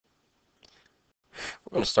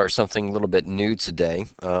I'm going to start something a little bit new today.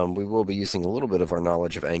 We will be using a little bit of our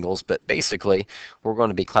knowledge of angles, but basically we're going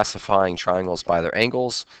to be classifying triangles by their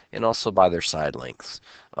angles and also by their side lengths.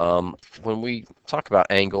 When we talk about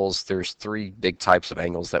angles, there's three big types of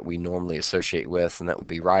angles that we normally associate with, and that would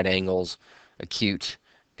be right angles, acute,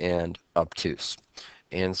 and obtuse.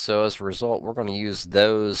 And so as a result, we're going to use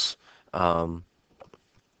those um,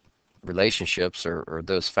 relationships or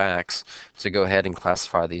those facts to go ahead and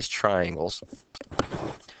classify these triangles.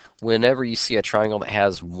 Whenever you see a triangle that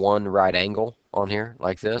has one right angle on here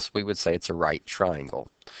like this, we would say it's a right triangle.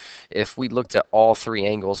 If we looked at all three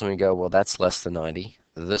angles and we go, well, that's less than 90,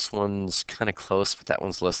 this one's kind of close, but that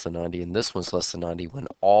one's less than 90, and this one's less than 90, when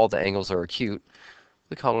all the angles are acute,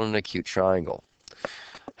 we call it an acute triangle.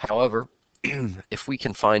 However, if we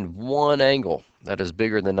can find one angle that is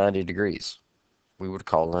bigger than 90 degrees, we would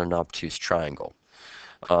call it an obtuse triangle.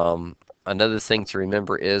 Um, Another thing to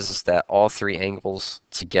remember is that all three angles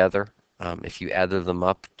together, if you added them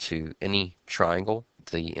up to any triangle,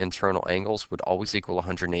 the internal angles would always equal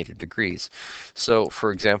 180 degrees. So,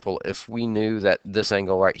 for example, if we knew that this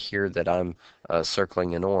angle right here that I'm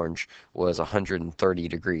circling in orange was 130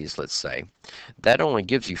 degrees, let's say, that only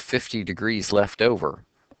gives you 50 degrees left over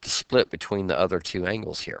to split between the other two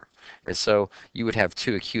angles here. And so you would have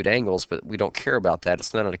two acute angles, but we don't care about that.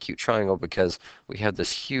 It's not an acute triangle because we have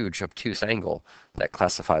this huge obtuse angle that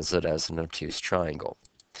classifies it as an obtuse triangle.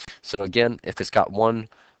 So again, if it's got one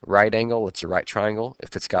right angle, it's a right triangle.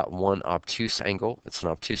 If it's got one obtuse angle, it's an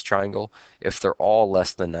obtuse triangle. If they're all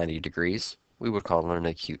less than 90 degrees, we would call it an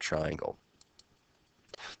acute triangle.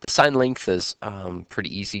 The sine length is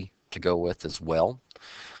pretty easy to go with as well.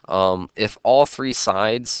 If all three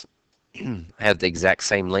sides have the exact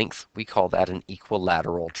same length, we call that an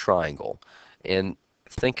equilateral triangle. And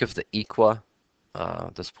think of the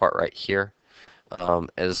this part right here,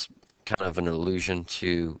 as kind of an allusion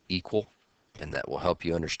to equal, and that will help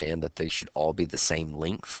you understand that they should all be the same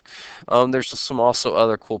length. There's some also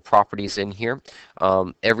other cool properties in here.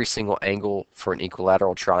 Every single angle for an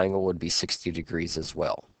equilateral triangle would be 60 degrees as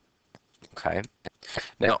well. Okay.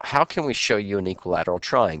 Now, how can we show you an equilateral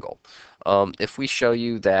triangle? If we show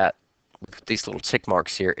you that these little tick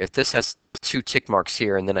marks here, if this has two tick marks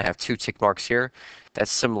here and then I have two tick marks here,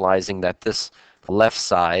 that's symbolizing that this left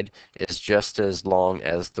side is just as long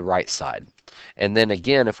as the right side. And then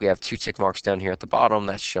again, if we have two tick marks down here at the bottom,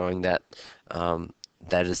 that's showing that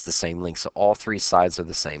that is the same length. So all three sides are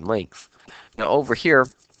the same length. Now over here,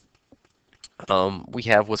 we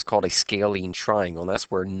have what's called a scalene triangle, and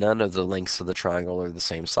that's where none of the lengths of the triangle are the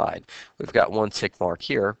same side. We've got one tick mark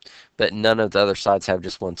here, but none of the other sides have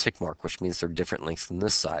just one tick mark, which means they're different lengths than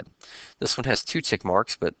this side. This one has two tick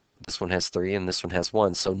marks, but this one has three, and this one has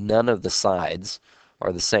one, so none of the sides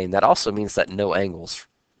are the same. That also means that no angles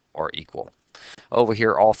are equal. Over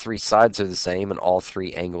here, all three sides are the same, and all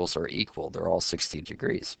three angles are equal. They're all 60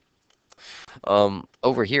 degrees.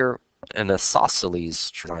 Over here, an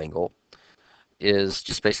isosceles triangle is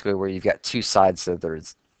just basically where you've got two sides that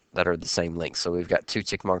are the same length. So we've got two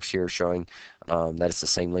tick marks here showing that it's the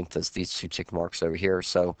same length as these two tick marks over here.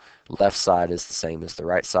 So left side is the same as the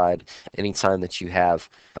right side. Anytime that you have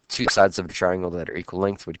two sides of a triangle that are equal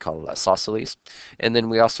length, we'd call it isosceles. And then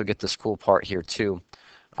we also get this cool part here too.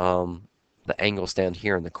 The angles down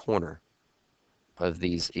here in the corner of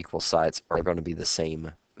these equal sides are going to be the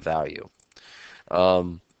same value.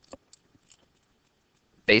 Um,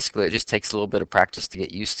 Basically, it just takes a little bit of practice to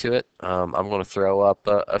get used to it. I'm going to throw up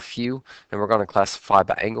a few, and we're going to classify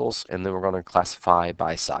by angles, and then we're going to classify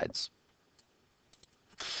by sides.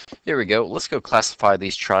 Here we go. Let's go classify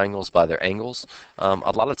these triangles by their angles. A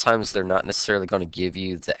lot of times they're not necessarily going to give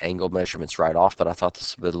you the angle measurements right off, but I thought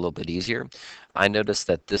this would be a little bit easier. I noticed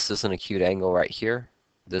that this is an acute angle right here,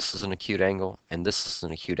 this is an acute angle, and this is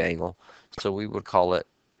an acute angle. So we would call it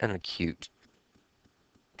an acute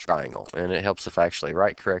triangle, and it helps if I actually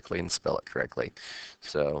write correctly and spell it correctly.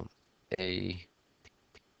 So, a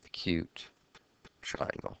acute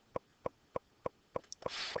triangle.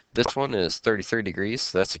 This one is 33 degrees,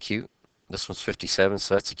 so that's acute. This one's 57,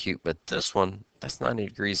 so that's acute. But this one, that's 90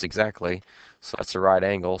 degrees exactly, so that's a right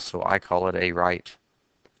angle, so I call it a right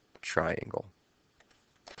triangle.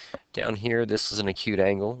 Down here, this is an acute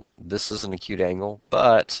angle. This is an acute angle,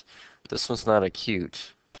 but this one's not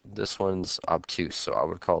acute. This one's obtuse, so I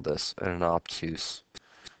would call this an obtuse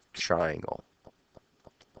triangle.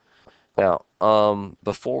 Now,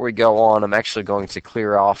 before we go on, I'm actually going to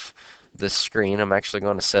clear off this screen. I'm actually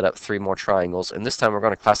going to set up three more triangles, and this time we're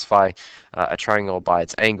going to classify a triangle by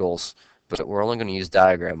its angles, but we're only going to use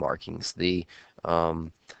diagram markings. The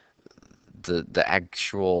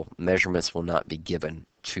actual measurements will not be given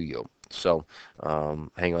to you. So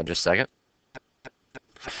hang on just a second.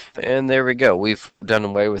 And there we go. We've done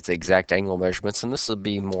away with the exact angle measurements, and this will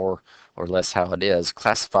be more or less how it is.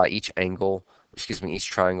 Classify each angle, excuse me, each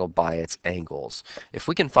triangle by its angles. If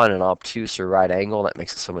we can find an obtuse or right angle, that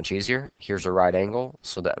makes it so much easier. Here's a right angle,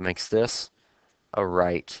 so that makes this a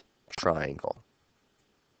right triangle.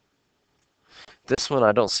 This one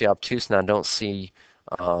I don't see obtuse, and I don't see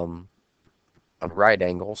a right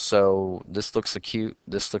angle, so this looks acute,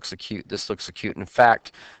 this looks acute, this looks acute. In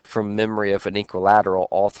fact, from memory of an equilateral,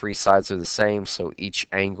 all three sides are the same, so each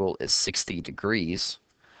angle is 60 degrees.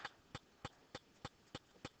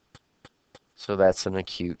 So that's an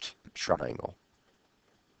acute triangle.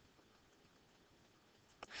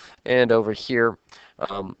 And over here,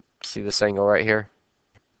 see this angle right here?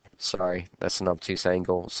 Sorry, that's an obtuse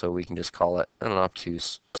angle, so we can just call it an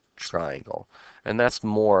obtuse triangle. And that's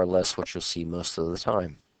more or less what you'll see most of the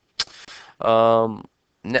time. Now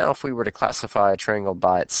if we were to classify a triangle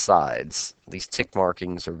by its sides, these tick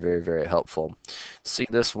markings are very, very helpful. See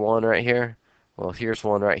this one right here? Well, here's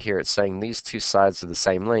one right here. It's saying these two sides are the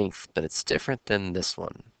same length, but it's different than this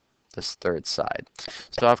one, this third side.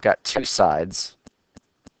 So I've got two sides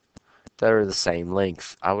that are the same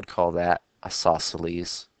length. I would call that a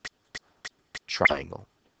isosceles triangle.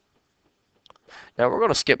 Now we're going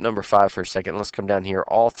to skip number 5 for a second. Let's come down here.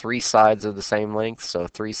 All three sides are the same length, so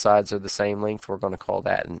three sides are the same length. We're going to call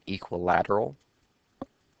that an equilateral.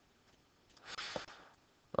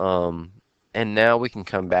 And now we can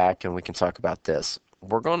come back and we can talk about this.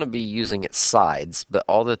 We're going to be using its sides, but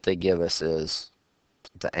all that they give us is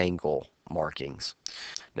the angle markings.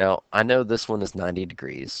 Now, I know this one is 90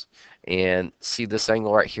 degrees, and see this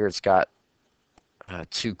angle right here, it's got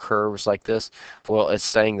two curves like this. Well, it's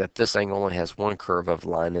saying that this angle only has one curve of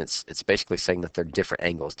line. It's basically saying that they're different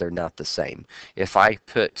angles. They're not the same. If I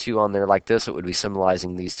put two on there like this, it would be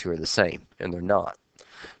symbolizing these two are the same, and they're not.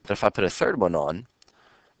 But if I put a third one on,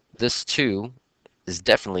 this 2 is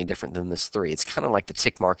definitely different than this 3. It's kind of like the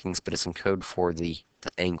tick markings, but it's in code for the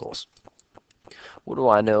angles. What do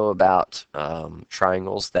I know about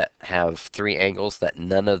triangles that have 3 angles that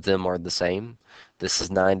none of them are the same? This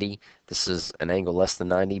is 90. This is an angle less than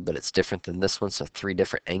 90, but it's different than this one, so 3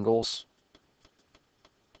 different angles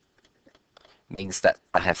means that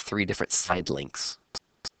I have 3 different side lengths.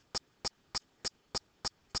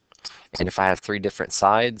 And if I have 3 different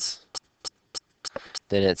sides,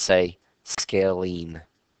 then it's a scalene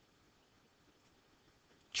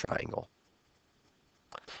triangle.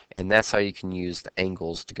 And that's how you can use the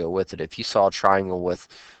angles to go with it. If you saw a triangle with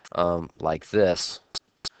like this,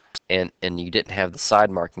 and you didn't have the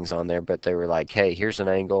side markings on there, but they were like, hey, here's an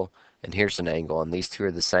angle and here's an angle, and these two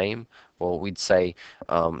are the same, well, we'd say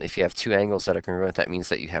if you have 2 angles that are congruent, that means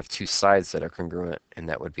that you have 2 sides that are congruent, and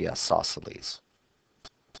that would be isosceles.